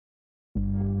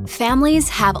Families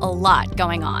have a lot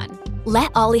going on. Let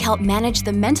Ollie help manage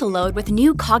the mental load with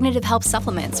new cognitive help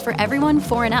supplements for everyone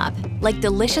 4 and up, like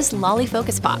delicious Lolly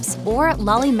Focus Pops or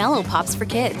Lolly Mellow Pops for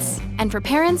kids. And for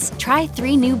parents, try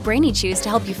 3 new Brainy Chews to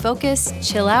help you focus,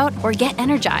 chill out, or get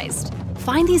energized.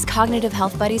 Find these cognitive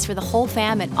health buddies for the whole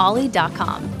fam at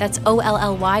ollie.com. That's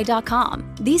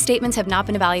OLLY.com. These statements have not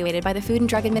been evaluated by the Food and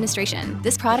Drug Administration.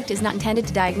 This product is not intended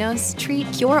to diagnose, treat,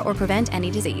 cure, or prevent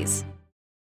any disease.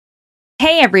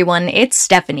 Hey everyone, it's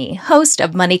Stephanie, host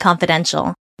of Money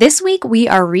Confidential. This week we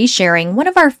are resharing one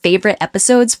of our favorite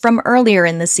episodes from earlier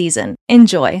in the season.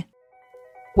 Enjoy.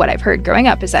 What I've heard growing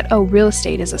up is that, real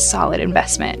estate is a solid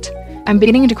investment. I'm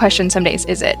beginning to question some days,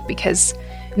 is it? Because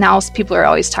now people are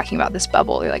always talking about this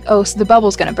bubble. They're like, so the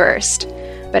bubble's going to burst.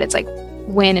 But it's like,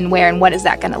 when and where and what is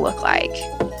that going to look like?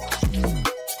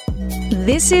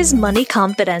 This is Money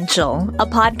Confidential, a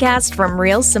podcast from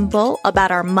Real Simple about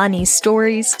our money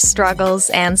stories, struggles,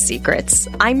 and secrets.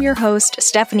 I'm your host,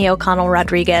 Stephanie O'Connell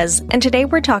Rodriguez, and today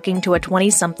we're talking to a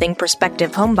 20-something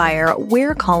prospective homebuyer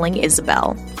we're calling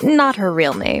Isabel, not her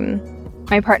real name.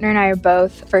 My partner and I are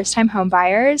both first-time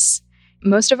homebuyers.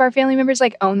 Most of our family members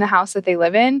own the house that they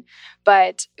live in,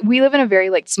 but we live in a very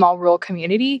small rural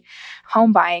community.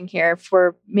 Home buying here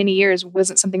for many years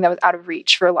wasn't something that was out of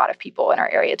reach for a lot of people in our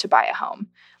area to buy a home.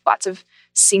 Lots of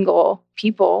single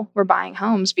people were buying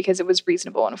homes because it was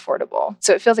reasonable and affordable.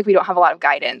 So it feels like we don't have a lot of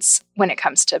guidance when it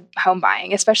comes to home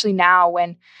buying, especially now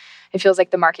when it feels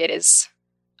like the market is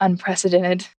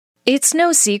unprecedented. It's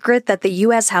no secret that the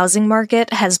U.S. housing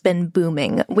market has been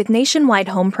booming, with nationwide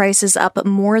home prices up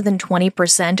more than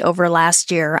 20% over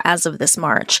last year as of this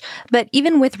March. But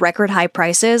even with record high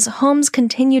prices, homes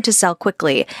continue to sell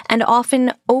quickly and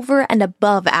often over and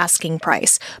above asking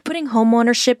price, putting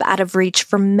homeownership out of reach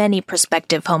for many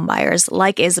prospective homebuyers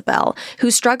like Isabel, who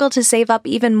struggle to save up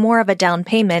even more of a down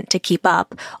payment to keep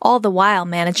up, all the while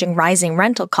managing rising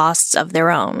rental costs of their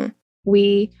own.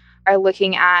 We are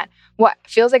looking at what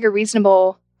feels like a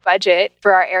reasonable budget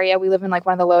for our area. We live in one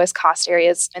of the lowest cost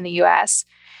areas in the U.S.,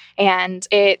 and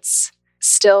it's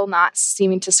still not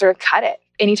seeming to sort of cut it.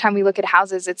 Anytime we look at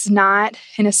houses, it's not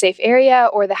in a safe area,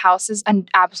 or the house is an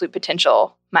absolute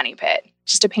potential money pit.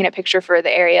 Just to paint a picture for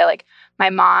the area, my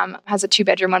mom has a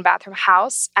 2-bedroom, 1-bathroom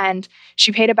house, and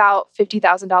she paid about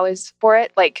 $50,000 for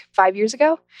it 5 years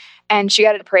ago, and she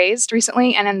got it appraised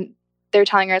recently, and then they're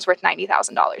telling her it's worth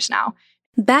 $90,000 now.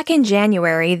 Back in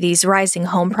January, these rising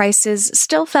home prices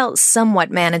still felt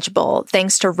somewhat manageable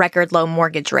thanks to record low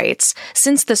mortgage rates.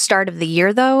 Since the start of the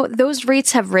year, though, those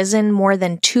rates have risen more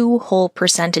than 2 whole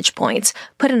percentage points.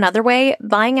 Put another way,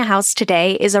 buying a house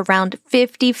today is around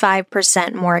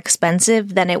 55% more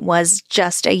expensive than it was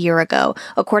just a year ago,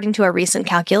 according to a recent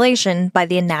calculation by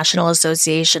the National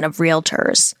Association of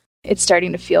Realtors. It's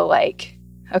starting to feel like,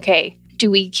 okay,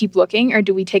 do we keep looking or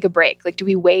do we take a break? Do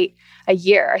we wait a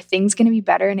year? Are things going to be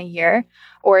better in a year?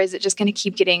 Or is it just going to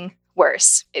keep getting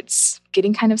worse? It's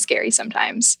getting kind of scary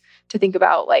sometimes to think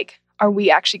about, are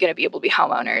we actually going to be able to be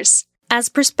homeowners? As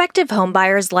prospective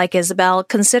homebuyers like Isabel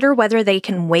consider whether they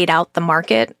can wait out the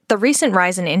market, the recent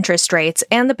rise in interest rates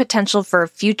and the potential for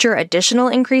future additional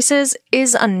increases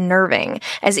is unnerving,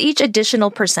 as each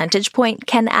additional percentage point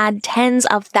can add tens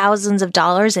of thousands of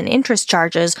dollars in interest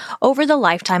charges over the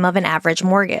lifetime of an average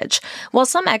mortgage. While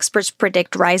some experts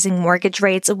predict rising mortgage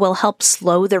rates will help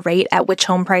slow the rate at which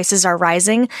home prices are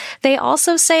rising, they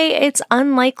also say it's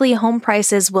unlikely home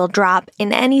prices will drop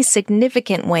in any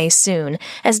significant way soon,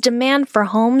 as demand for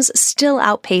homes still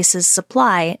outpaces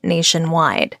supply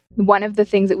nationwide. One of the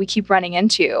things that we keep running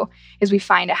into is we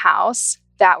find a house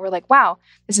that we're like, wow,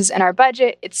 this is in our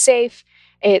budget, it's safe,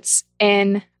 it's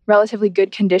in relatively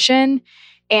good condition,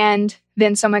 and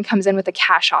then someone comes in with a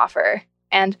cash offer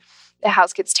and the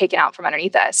house gets taken out from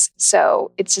underneath us.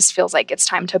 So it just feels like it's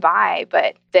time to buy.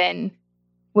 But then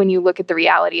when you look at the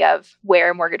reality of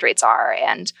where mortgage rates are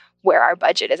and where our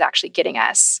budget is actually getting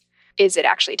us, is it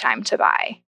actually time to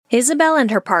buy? Isabel and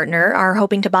her partner are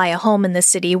hoping to buy a home in the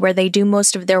city where they do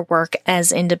most of their work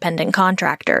as independent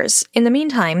contractors. In the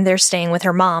meantime, they're staying with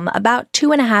her mom about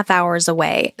 2.5 hours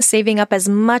away, saving up as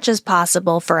much as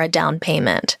possible for a down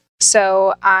payment.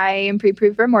 So I am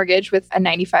pre-approved for a mortgage with a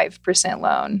 95%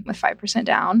 loan with 5%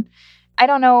 down. I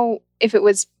don't know if it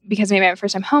was because maybe I'm a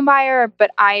first-time home buyer,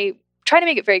 but I try to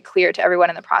make it very clear to everyone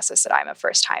in the process that I'm a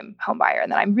first-time home buyer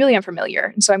and that I'm really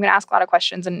unfamiliar. And so I'm going to ask a lot of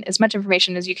questions, and as much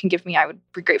information as you can give me, I would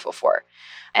be grateful for.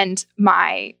 And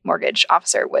my mortgage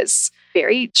officer was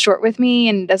very short with me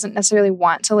and doesn't necessarily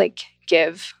want to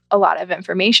give a lot of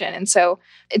information. And so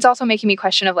it's also making me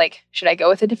question of should I go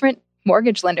with a different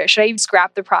mortgage lender? Should I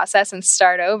scrap the process and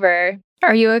start over?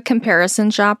 Are you a comparison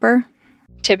shopper?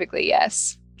 Typically,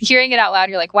 yes. hearing it out loud,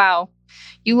 you're like, wow,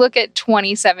 you look at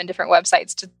 27 different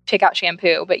websites to pick out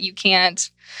shampoo, but you can't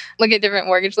look at different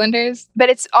mortgage lenders. But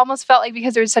it's almost felt like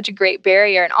because there was such a great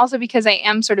barrier, and also because I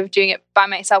am sort of doing it by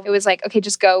myself, it was like, okay,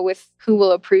 just go with who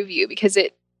will approve you, because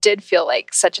it did feel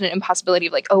like such an impossibility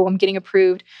of like, oh, I'm getting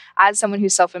approved as someone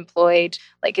who's self-employed.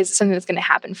 Like, is it something that's going to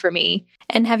happen for me?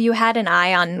 And have you had an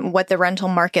eye on what the rental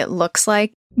market looks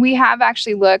like? We have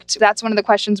actually looked. That's one of the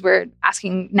questions we're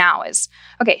asking now is,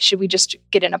 okay, should we just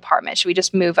get an apartment? Should we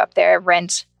just move up there,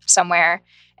 rent somewhere?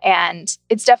 And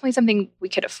it's definitely something we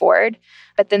could afford.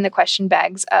 But then the question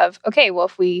begs of, okay, well,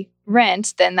 if we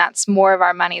rent, then that's more of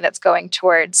our money that's going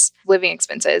towards living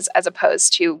expenses as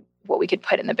opposed to what we could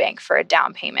put in the bank for a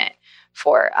down payment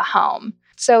for a home.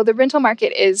 So the rental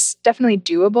market is definitely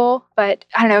doable, but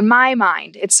I don't know, in my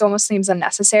mind, it almost seems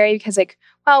unnecessary because like,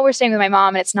 well, we're staying with my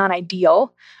mom and it's not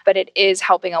ideal, but it is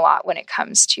helping a lot when it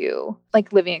comes to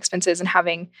like living expenses and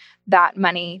having that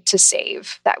money to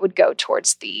save that would go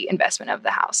towards the investment of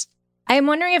the house. I'm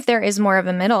wondering if there is more of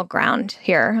a middle ground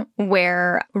here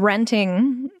where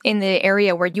renting in the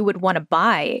area where you would want to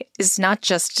buy is not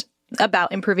just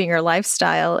about improving your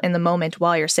lifestyle in the moment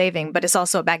while you're saving, but it's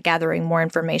also about gathering more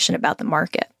information about the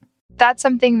market. That's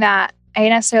something that I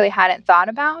necessarily hadn't thought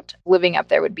about. Living up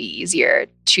there would be easier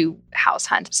to house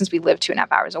hunt since we live 2.5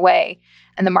 hours away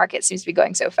and the market seems to be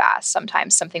going so fast.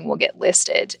 Sometimes something will get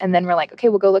listed and then we're like, okay,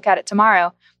 we'll go look at it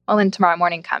tomorrow. Well, then tomorrow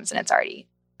morning comes and it's already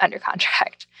under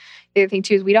contract. The other thing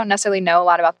too is we don't necessarily know a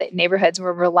lot about the neighborhoods.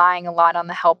 We're relying a lot on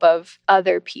the help of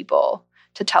other people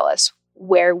to tell us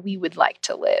where we would like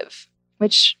to live,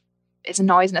 which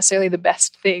isn't always necessarily the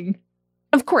best thing.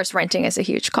 Of course, renting is a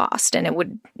huge cost, and it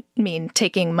would mean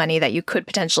taking money that you could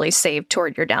potentially save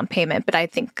toward your down payment. But I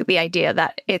think the idea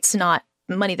that it's not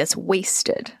money that's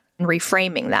wasted, and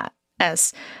reframing that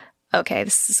as, okay,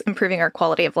 this is improving our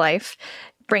quality of life,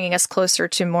 bringing us closer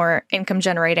to more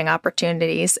income-generating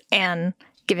opportunities, and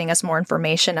giving us more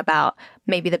information about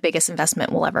maybe the biggest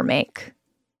investment we'll ever make.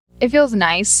 It feels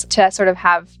nice to sort of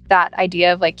have that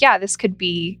idea of like, yeah, this could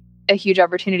be a huge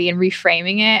opportunity, and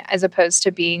reframing it as opposed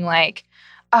to being like,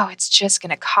 oh, it's just going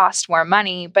to cost more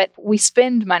money. But we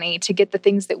spend money to get the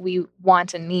things that we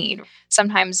want and need.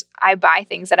 Sometimes I buy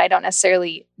things that I don't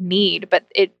necessarily need, but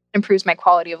it improves my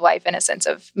quality of life in a sense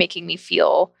of making me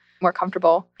feel more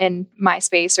comfortable in my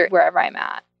space or wherever I'm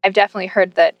at. I've definitely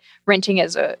heard that renting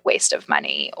is a waste of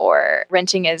money, or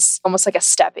renting is almost like a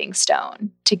stepping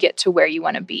stone to get to where you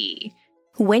want to be.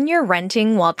 When you're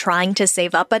renting while trying to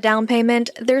save up a down payment,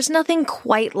 there's nothing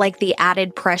quite like the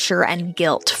added pressure and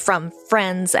guilt from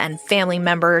friends and family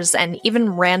members and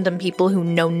even random people who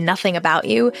know nothing about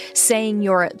you saying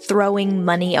you're throwing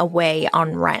money away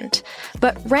on rent.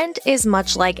 But rent is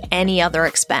much like any other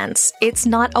expense. It's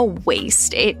not a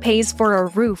waste. It pays for a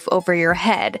roof over your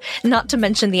head, not to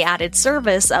mention the added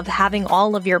service of having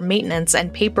all of your maintenance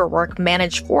and paperwork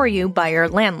managed for you by your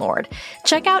landlord.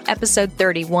 Check out episode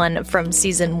 31 from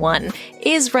Season 1,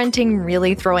 Is Renting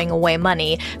Really Throwing Away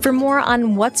Money?, for more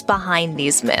on what's behind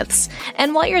these myths.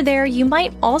 And while you're there, you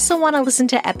might also want to listen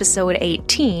to episode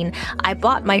 18, I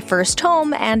Bought My First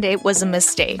Home and It Was a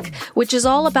Mistake, which is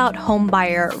all about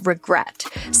homebuyer regret,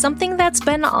 something that's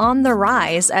been on the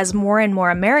rise as more and more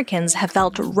Americans have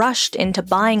felt rushed into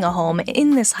buying a home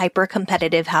in this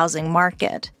hyper-competitive housing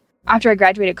market. After I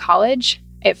graduated college,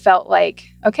 it felt like,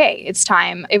 okay, it's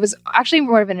time. It was actually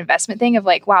more of an investment thing of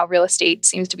like, wow, real estate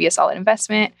seems to be a solid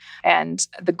investment. And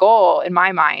the goal in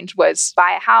my mind was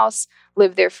buy a house,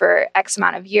 live there for X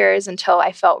amount of years until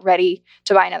I felt ready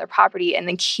to buy another property, and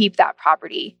then keep that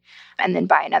property and then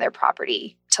buy another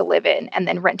property to live in and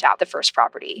then rent out the first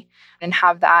property and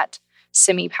have that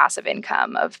semi-passive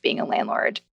income of being a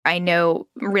landlord. I know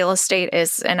real estate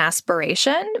is an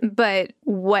aspiration, but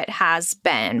what has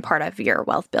been part of your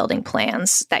wealth building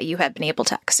plans that you have been able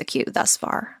to execute thus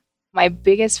far? My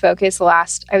biggest focus the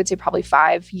last, I would say probably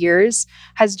 5 years,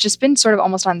 has just been sort of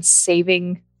almost on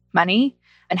saving money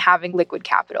and having liquid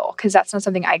capital, because that's not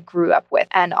something I grew up with,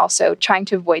 and also trying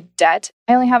to avoid debt.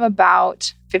 I only have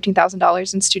about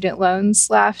 $15,000 in student loans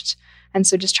left. And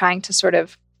so just trying to sort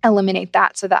of eliminate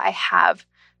that so that I have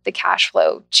the cash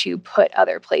flow to put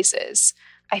other places.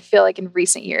 I feel like in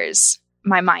recent years,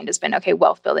 my mind has been, okay,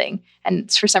 wealth building.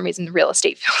 And for some reason, real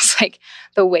estate feels like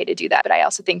the way to do that. But I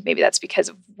also think maybe that's because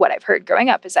of what I've heard growing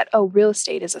up is that, oh, real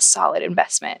estate is a solid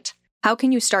investment. How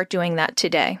can you start doing that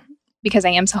today? Because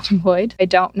I am self-employed, I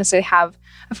don't necessarily have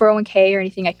a 401k or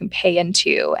anything I can pay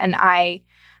into. And I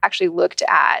actually looked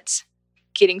at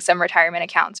getting some retirement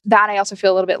accounts. That I also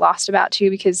feel a little bit lost about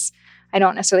too, because I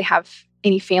don't necessarily have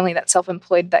any family that's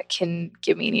self-employed that can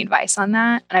give me any advice on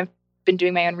that. And I've been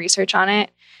doing my own research on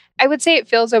it. I would say it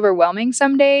feels overwhelming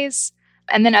some days.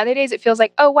 And then other days it feels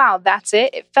like, oh, wow, that's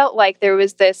it. It felt like there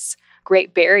was this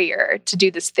great barrier to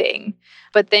do this thing.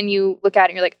 But then you look at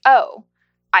it and you're like, oh,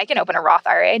 I can open a Roth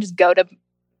IRA. Just go to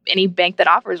any bank that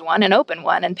offers one and open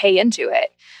one and pay into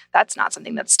it. That's not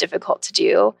something that's difficult to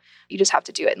do. You just have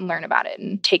to do it and learn about it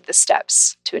and take the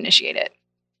steps to initiate it.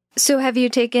 So have you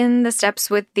taken the steps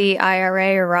with the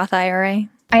IRA or Roth IRA?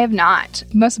 I have not,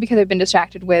 mostly because I've been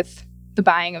distracted with the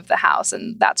buying of the house,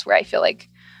 and that's where I feel like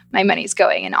my money's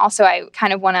going. And also I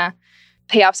kind of want to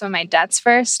pay off some of my debts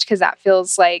first, because that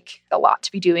feels like a lot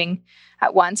to be doing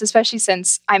at once, especially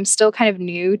since I'm still kind of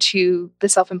new to the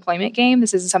self-employment game.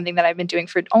 This isn't something that I've been doing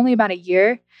for only about a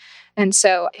year. And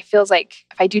so it feels like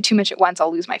if I do too much at once,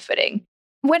 I'll lose my footing.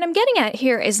 What I'm getting at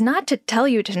here is not to tell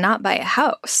you to not buy a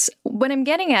house. What I'm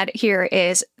getting at here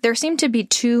is there seem to be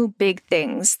two big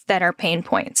things that are pain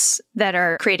points that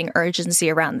are creating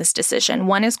urgency around this decision.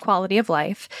 One is quality of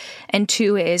life, and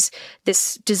two is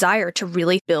this desire to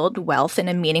really build wealth in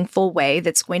a meaningful way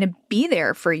that's going to be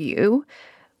there for you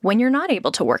when you're not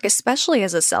able to work, especially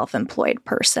as a self-employed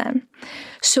person.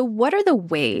 So what are the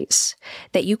ways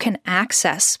that you can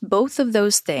access both of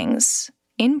those things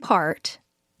in part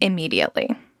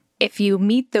immediately? If you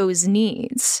meet those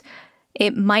needs,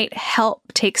 it might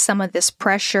help take some of this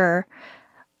pressure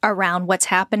around what's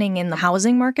happening in the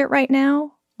housing market right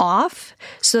now off,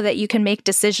 so that you can make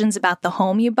decisions about the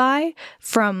home you buy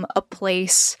from a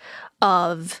place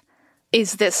of,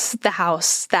 is this the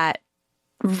house that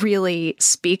really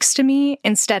speaks to me,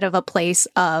 instead of a place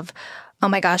of, oh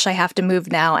my gosh, I have to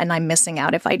move now and I'm missing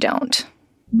out if I don't.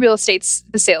 Real estate's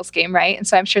the sales game, right? And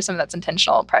so I'm sure some of that's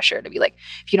intentional pressure to be like,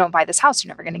 if you don't buy this house, you're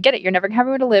never going to get it. You're never going to have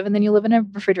anywhere to live. And then you live in a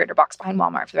refrigerator box behind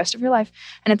Walmart for the rest of your life.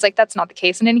 And it's like, that's not the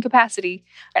case in any capacity.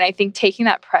 And I think taking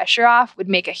that pressure off would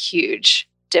make a huge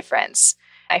difference.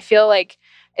 I feel like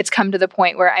it's come to the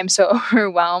point where I'm so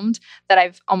overwhelmed that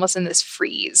I've almost in this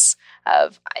freeze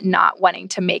of not wanting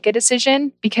to make a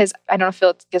decision because I don't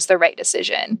feel it's the right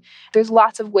decision. There's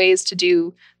lots of ways to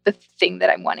do the thing that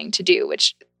I'm wanting to do,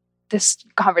 which this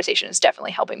conversation is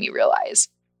definitely helping me realize.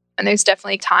 And there's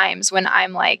definitely times when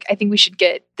I'm like, I think we should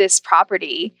get this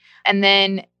property. And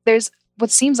then there's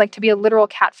what seems like to be a literal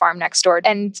cat farm next door.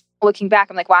 And looking back,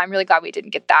 I'm like, wow, I'm really glad we didn't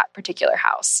get that particular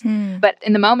house. But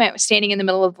in the moment, standing in the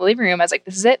middle of the living room, I was like,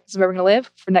 this is it. This is where we're going to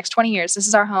live for the next 20 years. This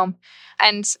is our home.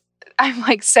 And I'm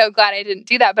like, so glad I didn't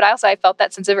do that. But I felt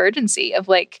that sense of urgency of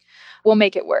like, we'll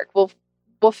make it work.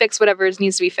 We'll fix whatever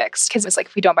needs to be fixed. Because it's like,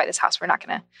 if we don't buy this house, we're not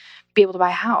going to be able to buy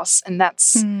a house. And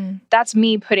that's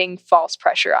me putting false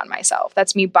pressure on myself.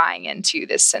 That's me buying into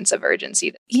this sense of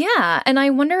urgency. Yeah. And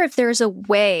I wonder if there's a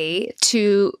way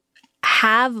to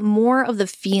have more of the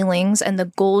feelings and the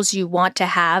goals you want to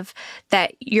have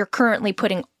that you're currently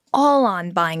putting all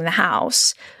on buying the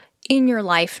house in your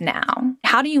life now.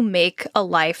 How do you make a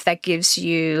life that gives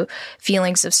you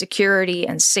feelings of security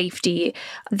and safety,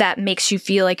 that makes you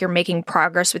feel like you're making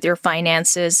progress with your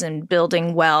finances and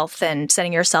building wealth and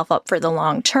setting yourself up for the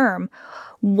long term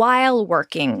while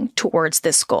working towards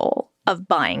this goal of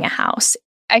buying a house?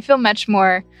 I feel much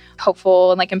more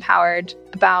hopeful and like empowered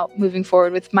about moving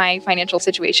forward with my financial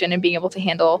situation and being able to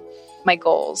handle my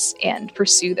goals and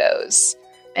pursue those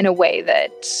in a way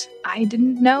that I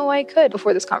didn't know I could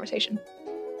before this conversation.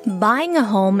 Buying a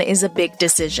home is a big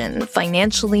decision,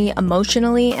 financially,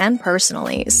 emotionally, and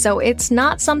personally, so it's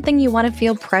not something you want to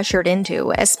feel pressured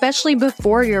into, especially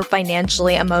before you're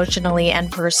financially, emotionally,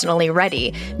 and personally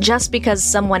ready, just because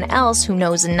someone else who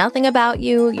knows nothing about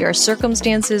you, your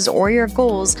circumstances, or your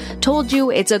goals told you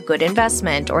it's a good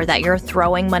investment or that you're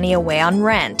throwing money away on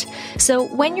rent. So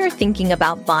when you're thinking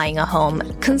about buying a home,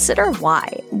 consider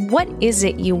why. What is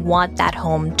it you want that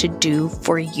home to do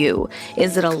for you?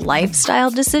 Is it a lifestyle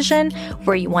decision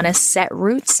where you want to set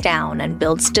roots down and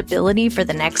build stability for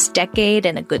the next decade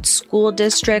in a good school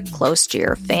district close to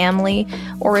your family?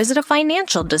 Or is it a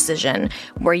financial decision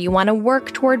where you want to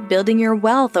work toward building your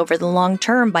wealth over the long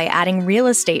term by adding real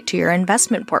estate to your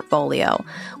investment portfolio?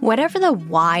 Whatever the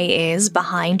why is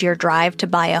behind your drive to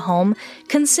buy a home,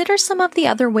 consider some of the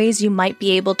other ways you might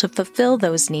be able to fulfill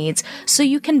those needs so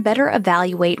you can better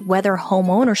evaluate whether home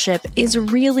ownership is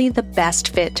really the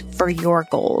best fit for your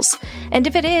goals. And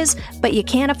if it is, but you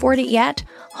can't afford it yet,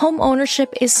 home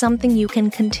ownership is something you can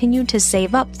continue to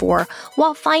save up for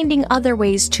while finding other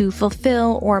ways to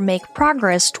fulfill or make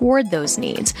progress toward those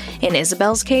needs. In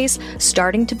Isabel's case,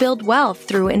 starting to build wealth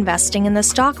through investing in the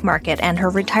stock market and her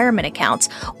retirement accounts,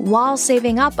 while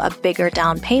saving up a bigger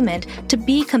down payment to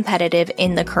be competitive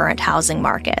in the current housing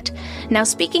market. Now,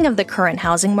 speaking of the current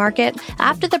housing market,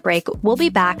 after the break, we'll be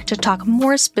back to talk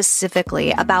more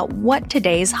specifically about what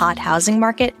today's hot housing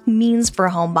market means for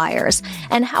home buyers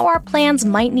and how our plans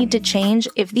might need to change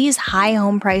if these high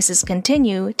home prices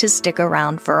continue to stick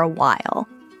around for a while.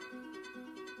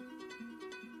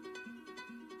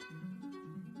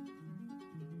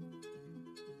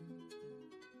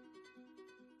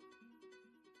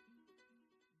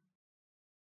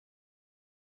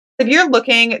 If you're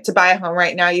looking to buy a home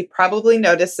right now, you probably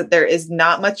noticed that there is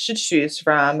not much to choose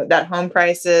from, that home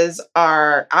prices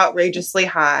are outrageously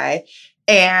high.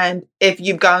 And if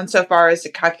you've gone so far as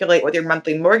to calculate what your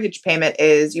monthly mortgage payment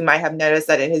is, you might have noticed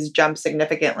that it has jumped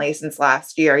significantly since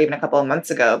last year, even a couple of months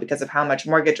ago, because of how much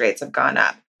mortgage rates have gone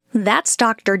up. That's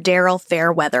Dr. Daryl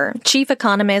Fairweather, chief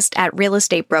economist at real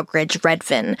estate brokerage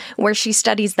Redfin, where she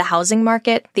studies the housing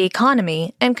market, the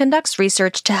economy, and conducts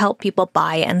research to help people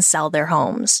buy and sell their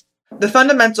homes. The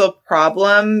fundamental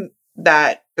problem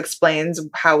that explains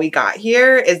how we got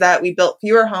here is that we built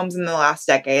fewer homes in the last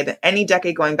decade than any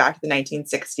decade going back to the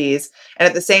 1960s. And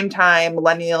at the same time,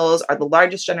 millennials are the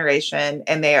largest generation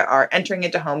and they are entering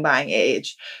into home buying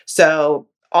age. So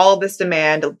all of this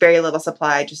demand, very little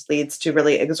supply, just leads to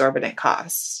really exorbitant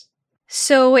costs.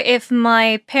 So if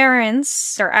my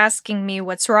parents are asking me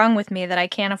what's wrong with me that I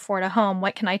can't afford a home,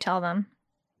 what can I tell them?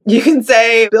 You can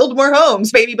say, build more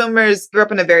homes. Baby boomers grew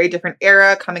up in a very different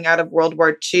era coming out of World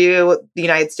War II. The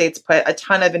United States put a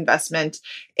ton of investment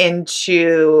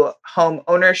into home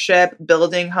ownership,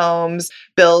 building homes,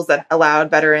 bills that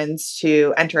allowed veterans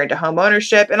to enter into home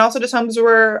ownership. And also just homes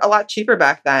were a lot cheaper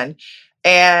back then.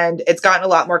 And it's gotten a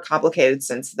lot more complicated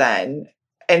since then.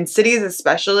 In cities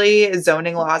especially,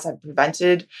 zoning laws have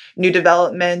prevented new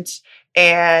development,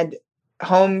 and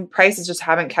home prices just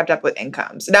haven't kept up with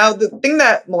incomes. Now, the thing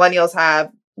that millennials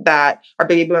have that our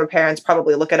baby boomer parents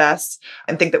probably look at us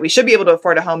and think that we should be able to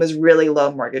afford a home is really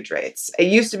low mortgage rates. It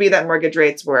used to be that mortgage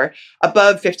rates were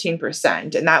above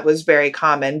 15%, and that was very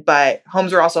common, but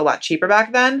homes were also a lot cheaper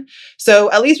back then.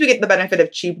 So at least we get the benefit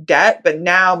of cheap debt, but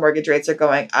now mortgage rates are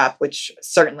going up, which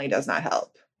certainly does not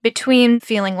help. Between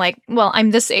feeling like, well, I'm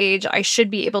this age, I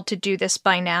should be able to do this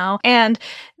by now, and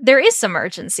there is some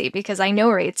urgency because I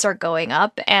know rates are going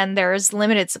up and there's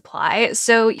limited supply.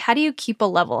 So how do you keep a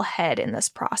level head in this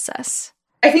process?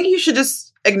 I think you should just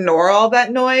ignore all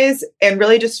that noise and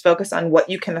really just focus on what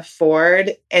you can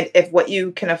afford. And if what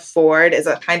you can afford is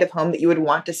a kind of home that you would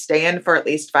want to stay in for at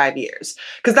least 5 years,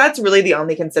 because that's really the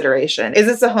only consideration. Is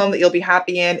this a home that you'll be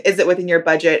happy in? Is it within your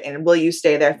budget? And will you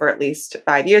stay there for at least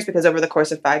 5 years? Because over the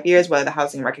course of 5 years, whether the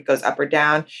housing market goes up or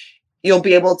down, you'll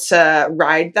be able to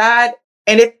ride that.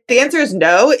 And if the answer is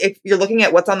no, if you're looking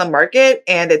at what's on the market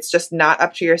and it's just not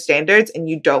up to your standards and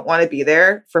you don't want to be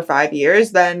there for 5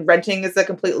 years, then renting is a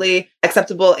completely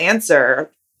acceptable answer.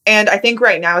 And I think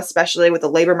right now, especially with the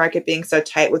labor market being so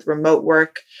tight, with remote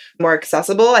work more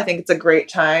accessible, I think it's a great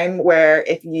time where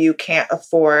if you can't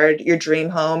afford your dream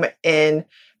home in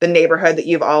the neighborhood that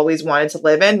you've always wanted to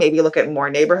live in, maybe look at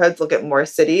more neighborhoods, look at more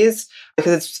cities,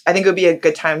 because I think it would be a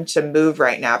good time to move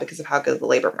right now because of how good the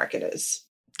labor market is.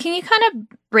 Can you kind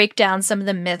of break down some of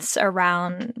the myths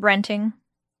around renting?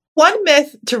 One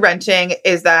myth to renting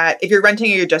is that if you're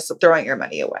renting, you're just throwing your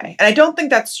money away. And I don't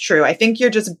think that's true. I think you're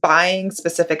just buying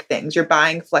specific things. You're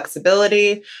buying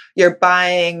flexibility. You're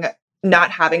buying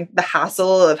not having the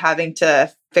hassle of having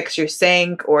to fix your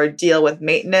sink or deal with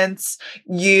maintenance.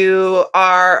 You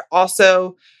are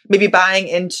also maybe buying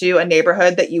into a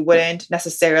neighborhood that you wouldn't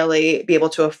necessarily be able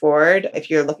to afford if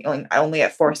you're looking only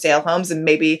at for sale homes. And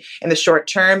maybe in the short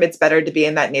term, it's better to be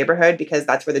in that neighborhood because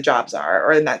that's where the jobs are,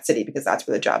 or in that city because that's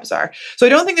where the jobs are. So I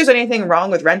don't think there's anything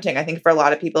wrong with renting. I think for a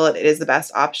lot of people, it is the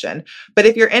best option. But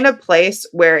if you're in a place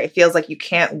where it feels like you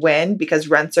can't win because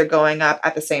rents are going up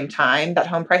at the same time that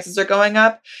home prices are going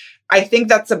up, I think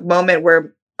that's a moment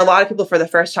where a lot of people for the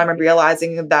first time are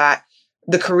realizing that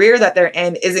the career that they're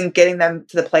in isn't getting them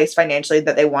to the place financially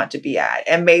that they want to be at.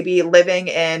 And maybe living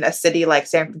in a city like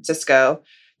San Francisco,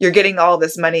 you're getting all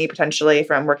this money potentially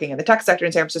from working in the tech sector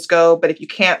in San Francisco. But if you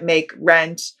can't make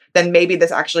rent, then maybe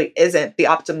this actually isn't the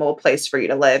optimal place for you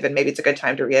to live. And maybe it's a good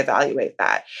time to reevaluate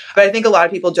that. But I think a lot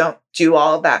of people don't do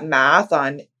all of that math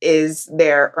on, is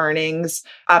their earnings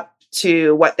up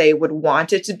to what they would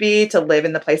want it to be to live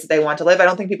in the place that they want to live. I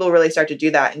don't think people really start to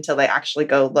do that until they actually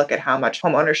go look at how much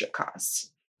home ownership costs.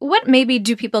 what maybe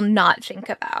do people not think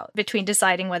about between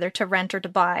deciding whether to rent or to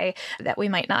buy that we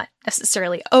might not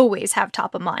necessarily always have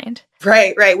top of mind?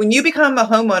 Right, right. When you become a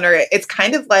homeowner, it's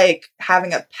kind of like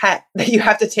having a pet that you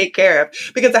have to take care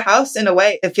of, because a house, in a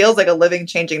way, it feels like a living,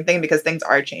 changing thing because things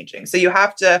are changing. So you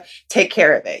have to take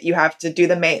care of it. You have to do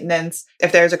the maintenance.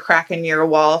 If there's a crack in your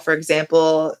wall, for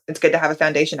example, it's good to have a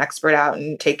foundation expert out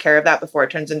and take care of that before it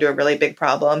turns into a really big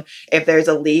problem. If there's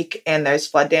a leak and there's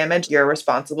flood damage, you're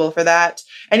responsible for that.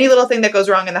 Any little thing that goes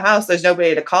wrong in the house, there's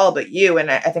nobody to call but you. And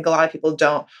I think a lot of people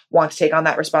don't want to take on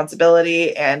that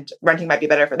responsibility, and renting might be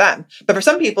better for them. But for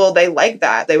some people, they like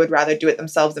that. They would rather do it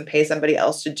themselves and pay somebody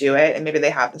else to do it. And maybe they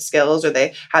have the skills or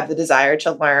they have the desire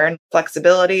to learn.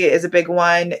 Flexibility is a big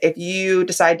one. If you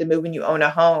decide to move and you own a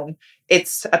home,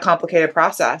 it's a complicated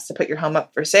process to put your home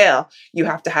up for sale. You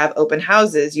have to have open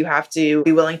houses. You have to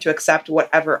be willing to accept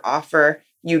whatever offer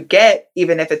you get,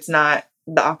 even if it's not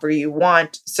the offer you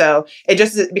want. So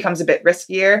it becomes a bit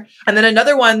riskier. And then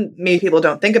another one maybe people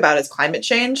don't think about is climate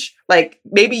change. Like,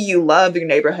 maybe you love your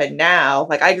neighborhood now.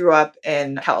 Like, I grew up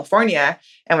in California,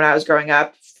 and when I was growing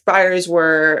up, fires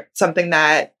were something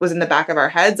that was in the back of our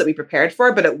heads that we prepared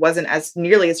for, but it wasn't as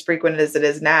nearly as frequent as it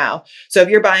is now. So if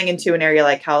you're buying into an area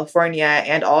like California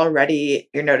and already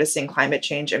you're noticing climate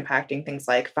change impacting things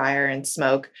like fire and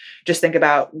smoke, just think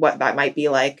about what that might be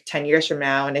like 10 years from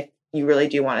now, and if you really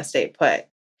do want to stay put.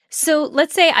 So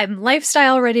let's say I'm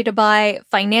lifestyle ready to buy.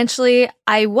 Financially,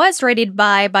 I was ready to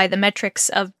buy by the metrics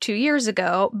of 2 years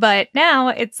ago, but now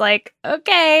it's like,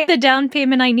 okay, the down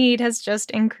payment I need has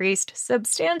just increased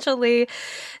substantially.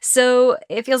 So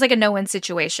it feels like a no-win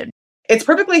situation. It's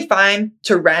perfectly fine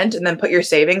to rent and then put your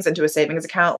savings into a savings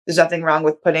account. There's nothing wrong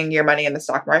with putting your money in the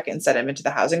stock market and set them into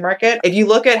the housing market. If you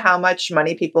look at how much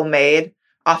money people made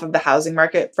off of the housing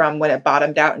market from when it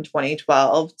bottomed out in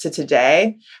 2012 to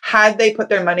today, had they put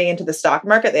their money into the stock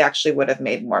market, they actually would have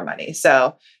made more money.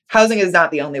 So housing is not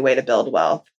the only way to build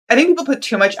wealth. I think people put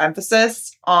too much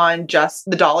emphasis on just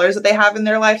the dollars that they have in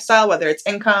their lifestyle, whether it's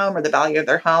income or the value of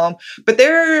their home. But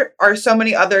there are so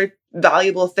many other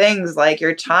valuable things like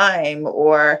your time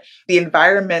or the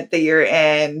environment that you're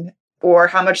in, or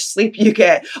how much sleep you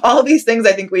get. All of these things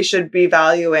I think we should be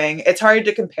valuing. It's hard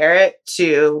to compare it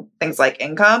to things like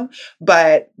income,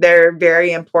 but they're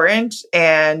very important.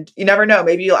 And you never know,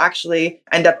 maybe you'll actually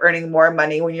end up earning more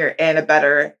money when you're in a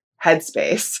better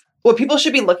headspace. What people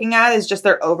should be looking at is just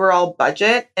their overall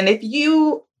budget. And if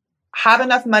you have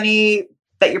enough money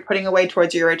that you're putting away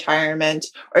towards your retirement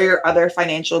or your other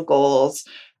financial goals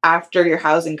after your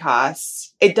housing costs,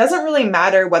 it doesn't really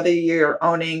matter whether you're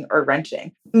owning or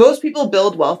renting. Most people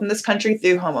build wealth in this country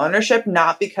through home ownership,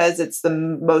 not because it's the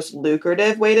most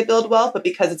lucrative way to build wealth, but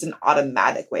because it's an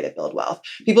automatic way to build wealth.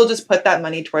 People just put that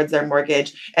money towards their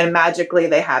mortgage and magically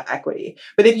they have equity.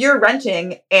 But if you're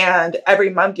renting and every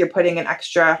month you're putting an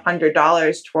extra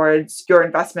 $100 towards your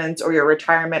investments or your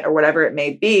retirement or whatever it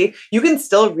may be, you can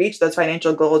still reach those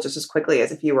financial goals just as quickly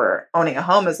as if you were owning a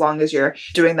home, as long as you're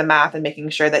doing the math and making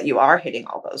sure that you are hitting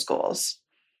all those goals.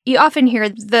 You often hear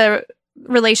the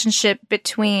relationship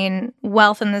between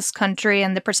wealth in this country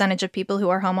and the percentage of people who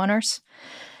are homeowners.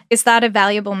 Is that a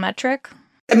valuable metric?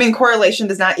 I mean, correlation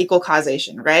does not equal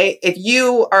causation, right? If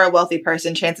you are a wealthy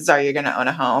person, chances are you're going to own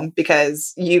a home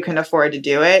because you can afford to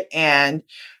do it. And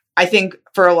I think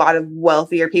for a lot of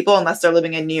wealthier people, unless they're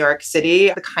living in New York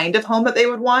City, the kind of home that they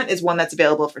would want is one that's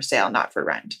available for sale, not for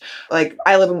rent. Like,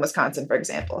 I live in Wisconsin, for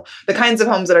example. The kinds of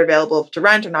homes that are available to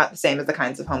rent are not the same as the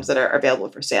kinds of homes that are available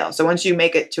for sale. So once you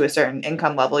make it to a certain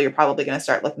income level, you're probably going to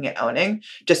start looking at owning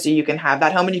just so you can have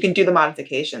that home, and you can do the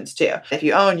modifications too. If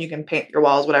you own, you can paint your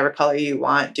walls whatever color you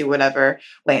want, do whatever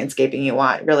landscaping you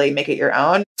want, really make it your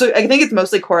own. So I think it's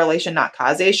mostly correlation, not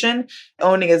causation.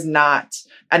 Owning is not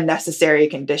a necessary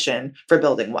condition for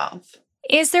building wealth.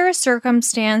 Is there a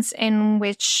circumstance in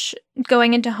which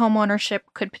going into home ownership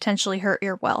could potentially hurt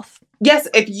your wealth? Yes,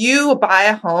 if you buy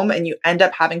a home and you end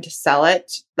up having to sell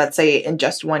it, let's say in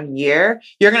just 1 year,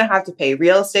 you're going to have to pay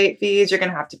real estate fees, you're going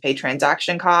to have to pay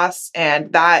transaction costs,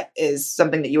 and that is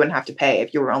something that you wouldn't have to pay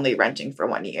if you were only renting for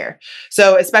 1 year.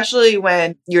 So especially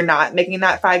when you're not making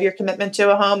that 5-year commitment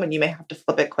to a home and you may have to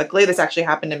flip it quickly. This actually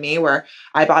happened to me where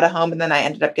I bought a home and then I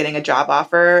ended up getting a job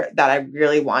offer that I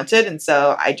really wanted. And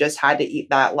so I just had to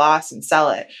eat that loss and sell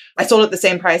it. I sold it the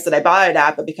same price that I bought it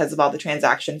at, but because of all the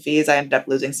transaction fees, I ended up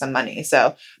losing some money.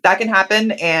 So that can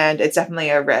happen, and it's definitely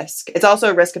a risk. It's also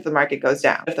a risk if the market goes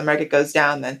down. If the market goes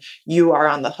down, then you are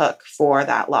on the hook for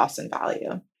that loss in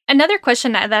value. Another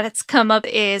question that has come up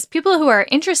is people who are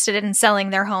interested in selling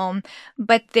their home,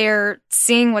 but they're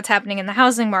seeing what's happening in the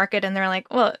housing market and they're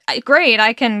like, well, great,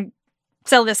 I can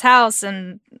sell this house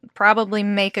and probably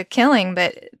make a killing,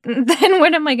 but then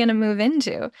what am I going to move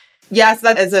into? Yes,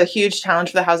 that is a huge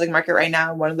challenge for the housing market right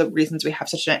now. One of the reasons we have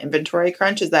such an inventory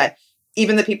crunch is that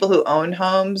even the people who own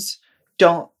homes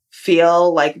don't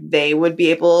feel like they would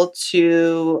be able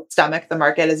to stomach the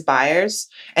market as buyers.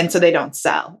 And so they don't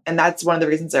sell. And that's one of the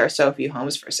reasons there are so few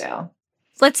homes for sale.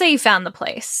 Let's say you found the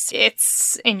place.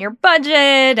 It's in your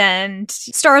budget and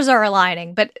stars are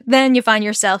aligning, but then you find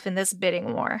yourself in this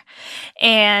bidding war.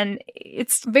 And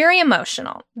it's very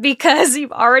emotional because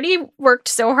you've already worked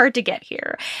so hard to get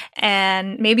here.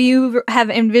 And maybe you have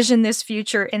envisioned this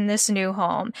future in this new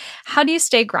home. How do you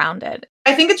stay grounded?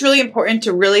 I think it's really important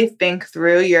to really think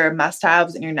through your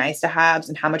must-haves and your nice-to-haves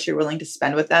and how much you're willing to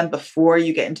spend with them before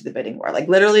you get into the bidding war. Like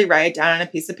literally write it down on a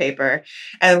piece of paper.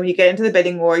 And when you get into the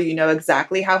bidding war, you know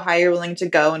exactly how high you're willing to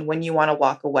go and when you want to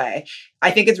walk away. I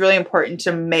think it's really important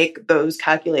to make those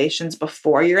calculations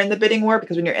before you're in the bidding war,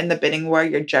 because when you're in the bidding war,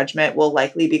 your judgment will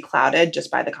likely be clouded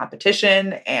just by the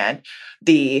competition and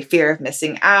the fear of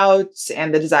missing out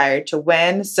and the desire to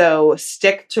win. So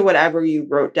stick to whatever you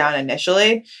wrote down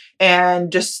initially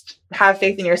and just have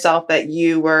faith in yourself that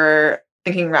you were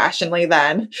thinking rationally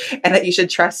then and that you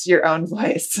should trust your own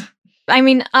voice. I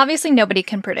mean, obviously nobody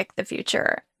can predict the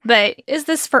future, but is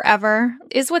this forever?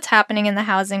 Is what's happening in the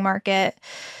housing market?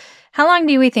 How long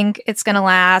do we think it's going to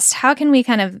last? How can we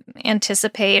kind of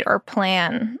anticipate or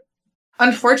plan?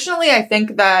 Unfortunately, I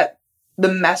think that the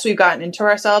mess we've gotten into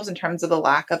ourselves in terms of the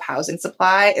lack of housing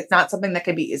supply, it's not something that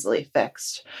can be easily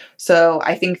fixed. So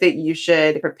I think that you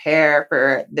should prepare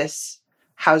for this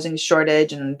housing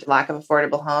shortage and lack of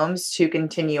affordable homes to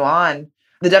continue on.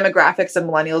 The demographics of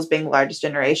millennials being the largest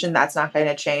generation, that's not going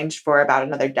to change for about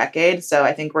another decade. So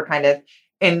I think we're kind of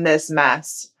in this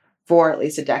mess for at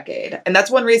least a decade. And that's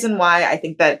one reason why I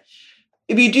think that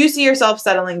if you do see yourself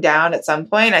settling down at some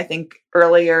point, I think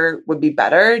earlier would be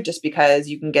better just because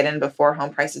you can get in before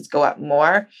home prices go up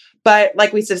more. But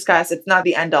like we discussed, it's not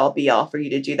the end all be all for you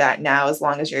to do that now, as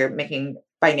long as you're making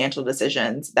financial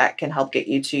decisions that can help get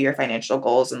you to your financial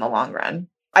goals in the long run.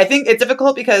 I think it's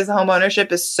difficult because home ownership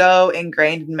is so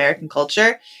ingrained in American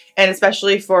culture. And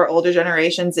especially for older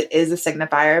generations, it is a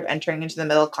signifier of entering into the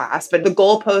middle class. But the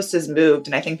goalpost has moved.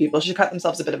 And I think people should cut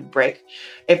themselves a bit of a break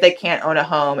if they can't own a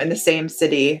home in the same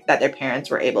city that their parents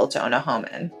were able to own a home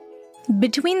in.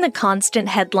 Between the constant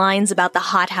headlines about the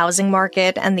hot housing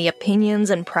market and the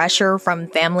opinions and pressure from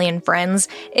family and friends,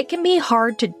 it can be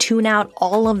hard to tune out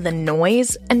all of the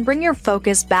noise and bring your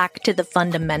focus back to the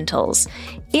fundamentals.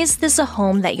 Is this a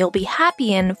home that you'll be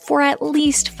happy in for at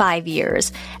least 5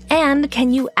 years? And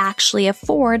can you actually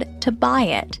afford to buy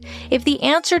it? If the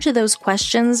answer to those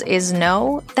questions is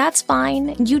no, that's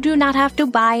fine. You do not have to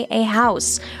buy a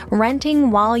house.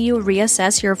 Renting while you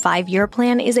reassess your 5-year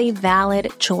plan is a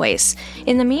valid choice.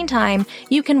 In the meantime,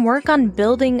 you can work on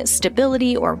building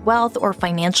stability or wealth or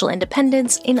financial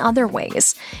independence in other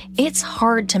ways. It's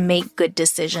hard to make good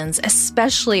decisions,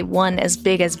 especially one as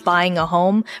big as buying a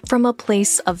home, from a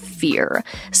place of fear.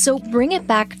 So bring it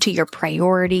back to your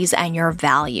priorities and your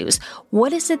values.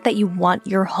 What is it that you want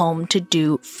your home to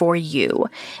do for you?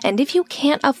 And if you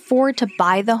can't afford to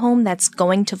buy the home that's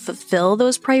going to fulfill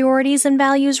those priorities and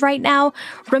values right now,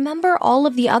 remember all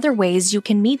of the other ways you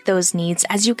can meet those needs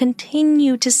as you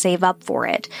continue to save up for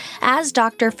it. As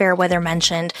Dr. Fairweather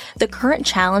mentioned, the current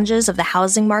challenges of the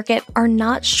housing market are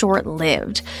not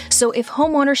short-lived. So if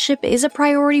homeownership is a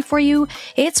priority for you,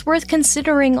 it's worth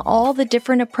considering all the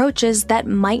different approaches that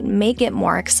might make it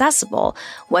more accessible,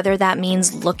 whether that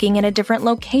means looking at a different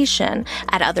location,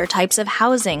 at other types of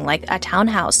housing like a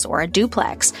townhouse or a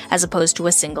duplex, as opposed to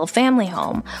a single-family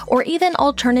home, or even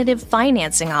alternative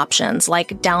financing options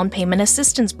like down payment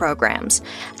assistance programs.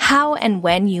 How and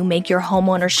when you make your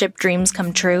homeownership dreams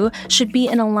come true should be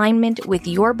in alignment with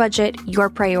your budget, your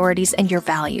priorities, and your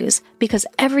values, because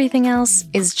everything else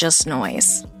is just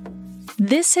noise.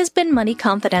 This has been Money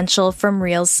Confidential from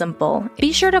Real Simple.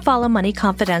 Be sure to follow Money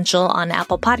Confidential on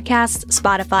Apple Podcasts,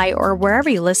 Spotify, or wherever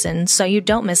you listen so you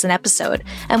don't miss an episode.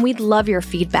 And we'd love your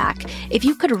feedback. If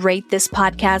you could rate this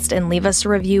podcast and leave us a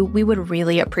review, we would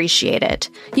really appreciate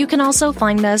it. You can also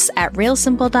find us at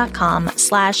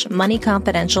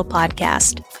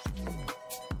realsimple.com/moneyconfidentialpodcast.